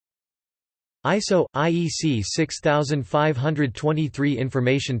ISO – IEC 6523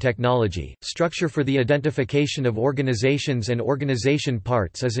 Information Technology, Structure for the Identification of Organizations and Organization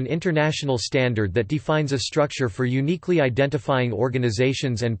Parts is an international standard that defines a structure for uniquely identifying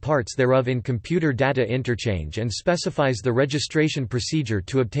organizations and parts thereof in computer data interchange and specifies the registration procedure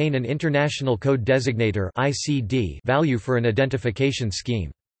to obtain an International Code Designator value for an identification scheme.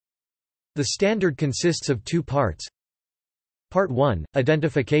 The standard consists of two parts. Part 1,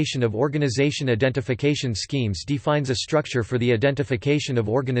 Identification of Organization. Identification schemes defines a structure for the identification of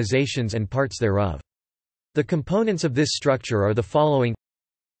organizations and parts thereof. The components of this structure are the following: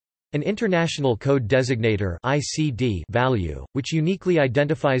 an International Code Designator value, which uniquely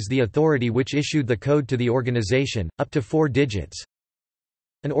identifies the authority which issued the code to the organization, up to 4 digits.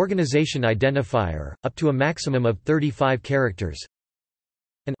 An Organization Identifier, up to a maximum of 35 characters.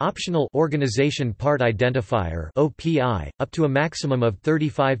 An optional Organization Part Identifier (OPI), up to a maximum of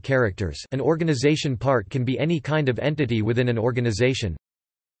 35 characters. An organization part can be any kind of entity within an organization.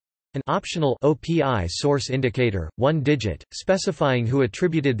 An optional OPI source indicator, 1 digit, specifying who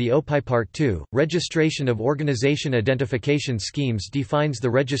attributed the OPI part to. Registration of Organization Identification Schemes defines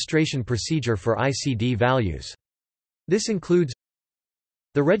the registration procedure for ICD values. This includes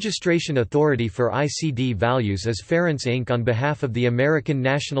the registration authority for ICD values is Ference Inc. on behalf of the American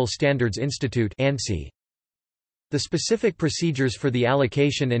National Standards Institute (ANSI). The specific procedures for the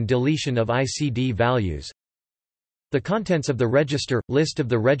allocation and deletion of ICD values. The contents of the register – list of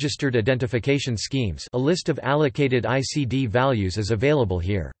the registered identification schemes. A list of allocated ICD values is available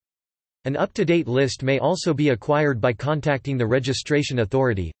here. An up-to-date list may also be acquired by contacting the registration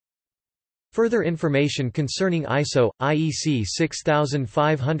authority. Further information concerning ISO – IEC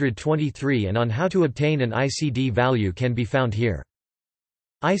 6523 and on how to obtain an ICD value can be found here.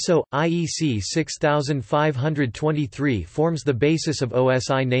 ISO – IEC 6523 forms the basis of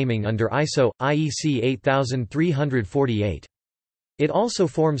OSI naming under ISO – IEC 8348. It also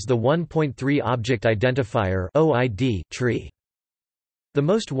forms the 1.3 Object Identifier tree. The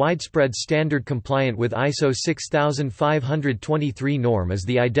most widespread standard compliant with ISO 6523 norm is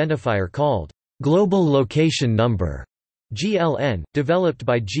the identifier called Global Location Number (GLN), developed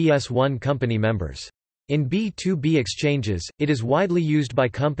by GS1 company members. In B2B exchanges, it is widely used by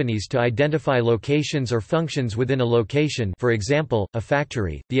companies to identify locations or functions within a location, for example, a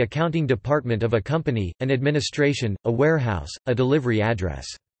factory, the accounting department of a company, an administration, a warehouse, a delivery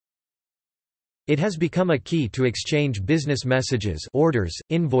address. It has become a key to exchange business messages, orders,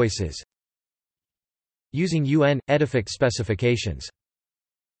 invoices, using UN EDIFACT specifications.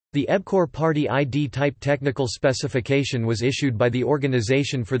 The EBCOR Party ID Type Technical Specification was issued by the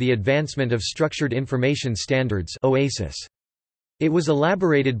Organization for the Advancement of Structured Information Standards (OASIS). It was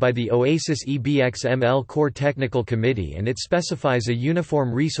elaborated by the OASIS EBXML Core Technical Committee and it specifies a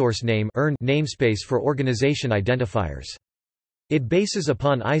uniform resource name namespace for organization identifiers. It bases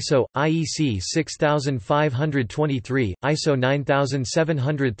upon ISO – IEC 6523, ISO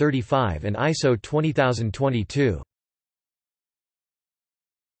 9735 and ISO 20022.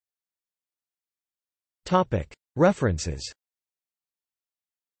 References.